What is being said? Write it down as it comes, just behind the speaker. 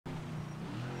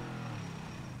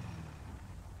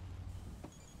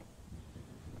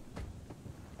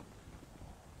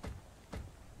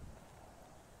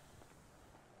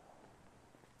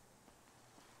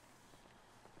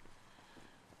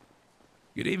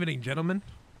Good evening, gentlemen.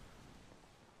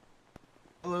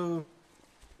 Hello.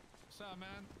 What's up, man?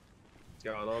 What's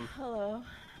going on? Hello.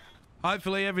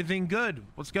 Hopefully everything good.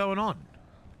 What's going on?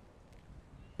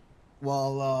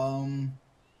 Well,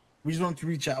 we just wanted to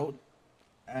reach out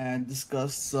and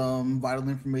discuss some vital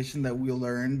information that we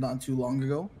learned not too long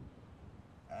ago.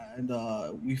 And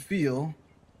we feel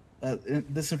that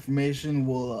this information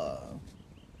will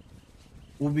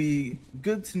be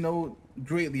good to know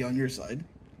greatly on your side.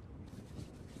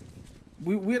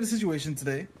 We had a situation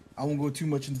today. I won't go too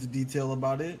much into detail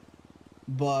about it,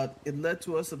 but it led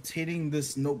to us obtaining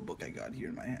this notebook I got here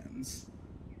in my hands.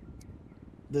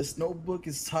 This notebook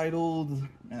is titled,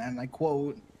 and I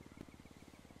quote,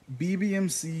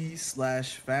 BBMC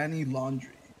 / Fanny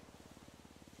Laundry.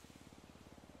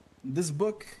 This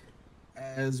book,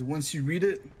 as once you read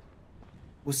it,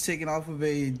 was taken off of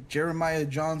a Jeremiah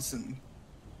Johnson.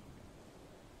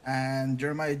 And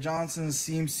Jeremiah Johnson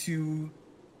seems to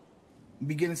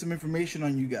be getting some information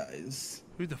on you guys.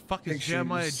 Who the fuck is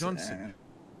Jeremiah Johnson?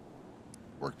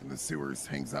 Worked in the sewers,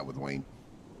 hangs out with Wayne.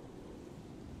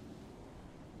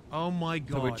 Oh my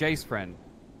god. So we're Jay's friend.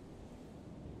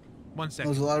 1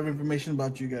 second. There's a lot of information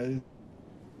about you guys.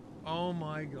 Oh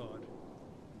my god.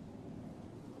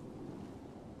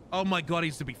 Oh my god,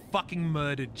 he's to be fucking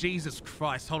murdered. Jesus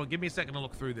Christ. Hold on, give me a second to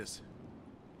look through this.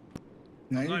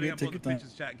 No, you're good. Take your time.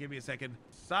 Pictures, chat. Give me a second.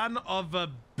 Son of a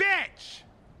bitch!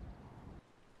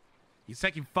 He's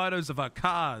taking photos of our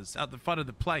cars out the front of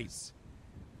the place.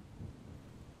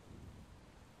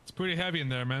 It's pretty heavy in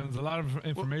there, man. There's a lot of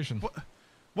information.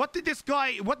 What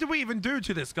did we even do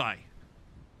to this guy?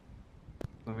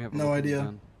 No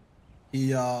idea.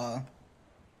 He had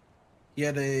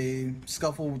a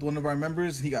scuffle with one of our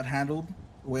members. He got handled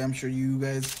the way I'm sure you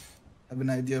guys have an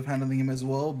idea of handling him as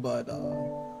well, but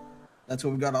that's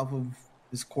what we got off of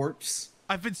his corpse.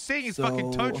 I've been seeing his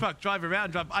fucking tow truck drive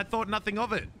around. I thought nothing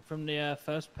of it. From the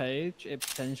first page, it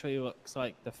potentially looks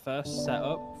like the first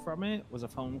setup from it was a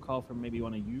phone call from maybe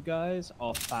one of you guys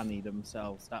or Fanny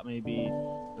themselves. That may be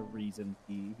the reason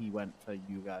he went for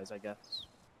you guys, I guess.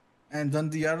 And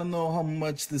Dundee, I don't know how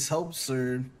much this helps,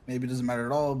 or maybe it doesn't matter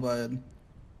at all, but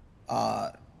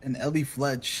an Ellie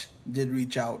Fletch did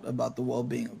reach out about the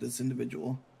well-being of this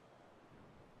individual.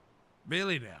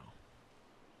 Really now?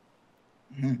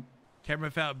 Mm-hmm.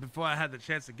 Camera found before I had the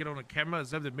chance to get on a camera.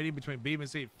 Observed the meeting between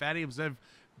BBMC and Fanny. Observed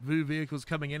blue vehicles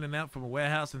coming in and out from a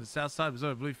warehouse in the south side.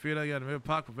 Observed a blue Fiat going to River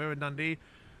Park with Irwin Dundee.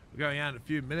 We're going out in a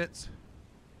few minutes.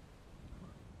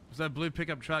 Observed blue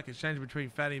pickup truck exchange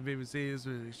between Fanny and BBMC. This was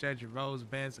an exchange of rolls,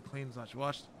 bands, and clean /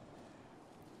 washed.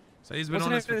 So he's been on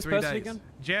this for 3 days.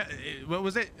 What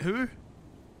was it? Who?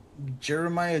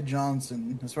 Jeremiah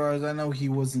Johnson. As far as I know, he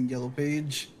was in Yellow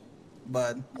Page,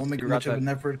 but won't make much of an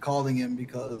effort calling him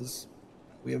because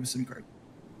we have a SIM card.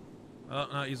 Oh,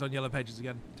 no, he's on Yellow Pages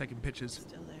again, taking pictures.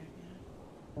 Still there,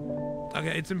 yeah.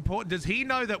 Okay, it's important. Does he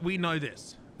know that we know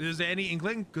this? Is there any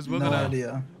inkling? Because we're No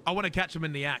idea. I want to catch him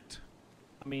in the act.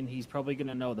 I mean, he's probably going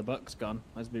to know the book's gone.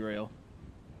 Let's be real.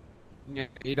 Yeah,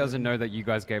 he doesn't know that you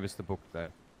guys gave us the book, though.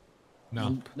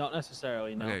 No. Not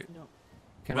necessarily, no. Okay. No.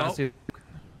 Can I see?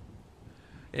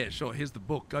 Yeah, sure. Here's the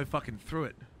book. Go fucking through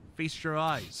it. Feast your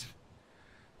eyes.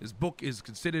 This book is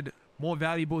considered more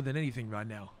valuable than anything right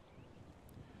now.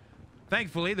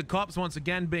 Thankfully, the cops, once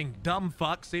again being dumb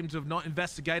fucks, seem to have not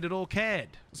investigated or cared.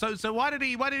 So why did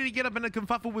he get up in a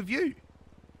kerfuffle with you?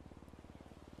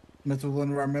 Met with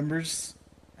one of our members,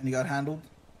 and he got handled.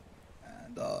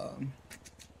 And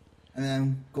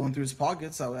then going through his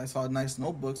pockets, I saw a nice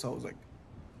notebook, so I was like,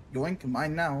 yoink,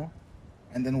 mine now.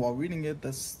 And then while reading it,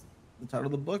 that's the title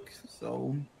of the book,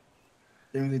 so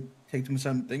didn't really take too much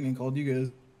time to think and called you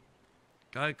guys.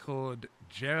 Guy called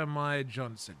Jeremiah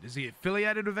Johnson. Is he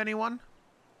affiliated with anyone?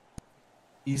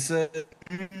 He said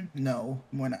no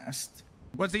when asked.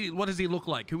 What does he look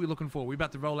like? Who are we looking for? We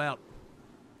about to roll out.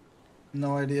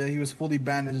 No idea. He was fully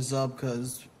bandaged up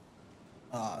because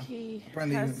He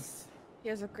apparently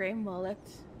has a gray mullet,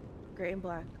 gray and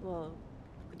black, well,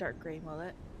 dark gray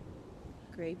mullet,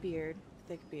 gray beard,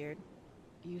 thick beard.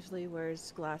 Usually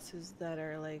wears glasses that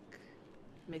are like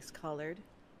mixed colored.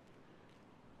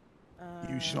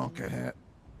 Ushanka hat.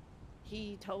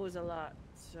 He tows a lot,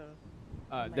 so.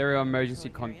 There are emergency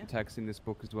contacts in this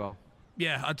book as well.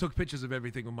 Yeah, I took pictures of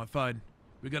everything on my phone.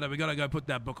 We gotta go put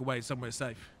that book away somewhere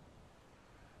safe.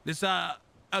 This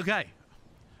okay.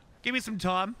 Give me some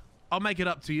time. I'll make it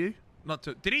up to you. Not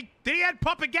to. Did he add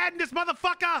pop again, this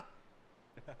motherfucker?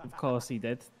 Of course he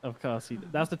did. Of course he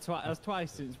did. That's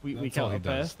twice since we That's came all he up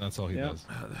here. does. That's all he does.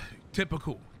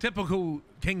 Typical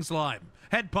King Slime.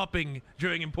 Head popping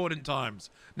during important times.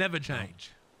 Never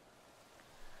change.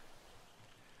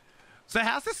 So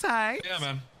how's the say? Yeah,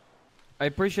 man. I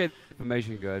appreciate the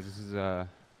information, guys. This is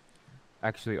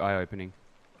actually eye-opening.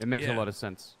 It makes a lot of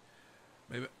sense.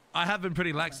 Maybe. I have been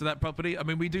pretty lax to that property. I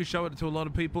mean, we do show it to a lot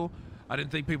of people. I didn't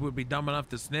think people would be dumb enough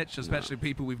to snitch, especially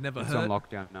people we've never It's heard. on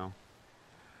lockdown now.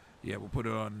 Yeah, we'll put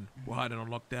it on. We'll hide it on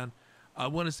lockdown. I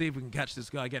want to see if we can catch this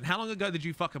guy again. How long ago did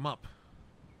you fuck him up?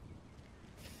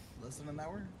 Less than an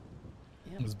hour.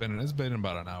 Yep. It's been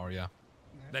about an hour, yeah.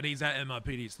 That he's at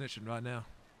MIPD snitching right now.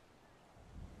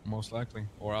 Most likely.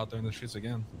 Or out there in the streets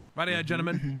again. Rightio,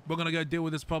 gentlemen. We're going to go deal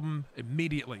with this problem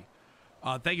immediately.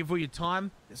 Thank you for your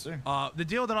time. Yes, sir. The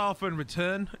deal that I offer in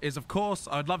return is, of course,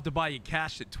 I'd love to buy you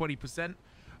cash at 20%.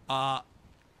 I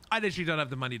literally don't have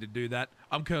the money to do that.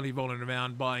 I'm currently rolling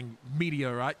around buying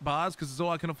meteorite bars because it's all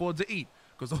I can afford to eat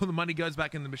because all the money goes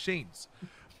back in the machines.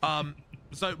 But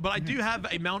I do have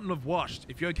a mountain of washed.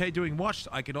 If you're okay doing washed,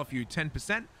 I can offer you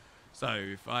 10%.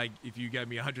 So if you gave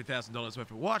me $100,000 worth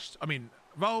of washed, I mean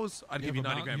rolls, I'd give you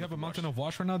 90 grand. You have a mountain of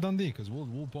wash right now, Dundee, because we'll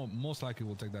most likely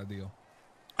we'll take that deal.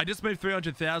 I just moved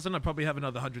 300,000. I probably have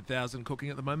another 100,000 cooking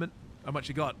at the moment. How much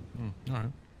you got? All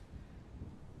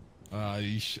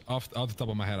right. Off the top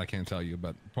of my head, I can't tell you,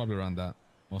 but probably around that,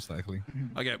 most likely.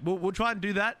 Okay, we'll try and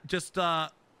do that. Just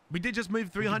we did just move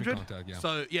 300. Contact, yeah.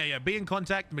 So yeah, be in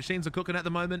contact. The machines are cooking at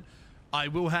the moment. I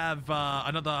will have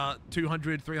another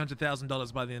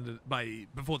 $300,000 by the end of,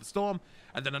 before the storm,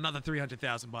 and then another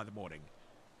 300,000 by the morning.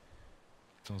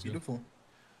 Sounds good. Beautiful.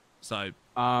 So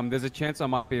There's a chance I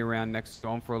might be around next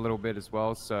storm for a little bit as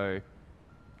well. So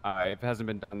if it hasn't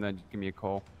been done, then give me a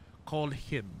call. call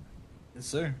him. Yes,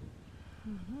 sir.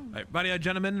 Right, rightio,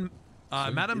 gentlemen,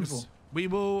 madams,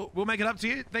 beautiful. we'll make it up to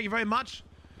you. Thank you very much.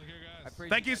 Thank you, guys.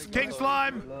 Thank you, King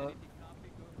Slime.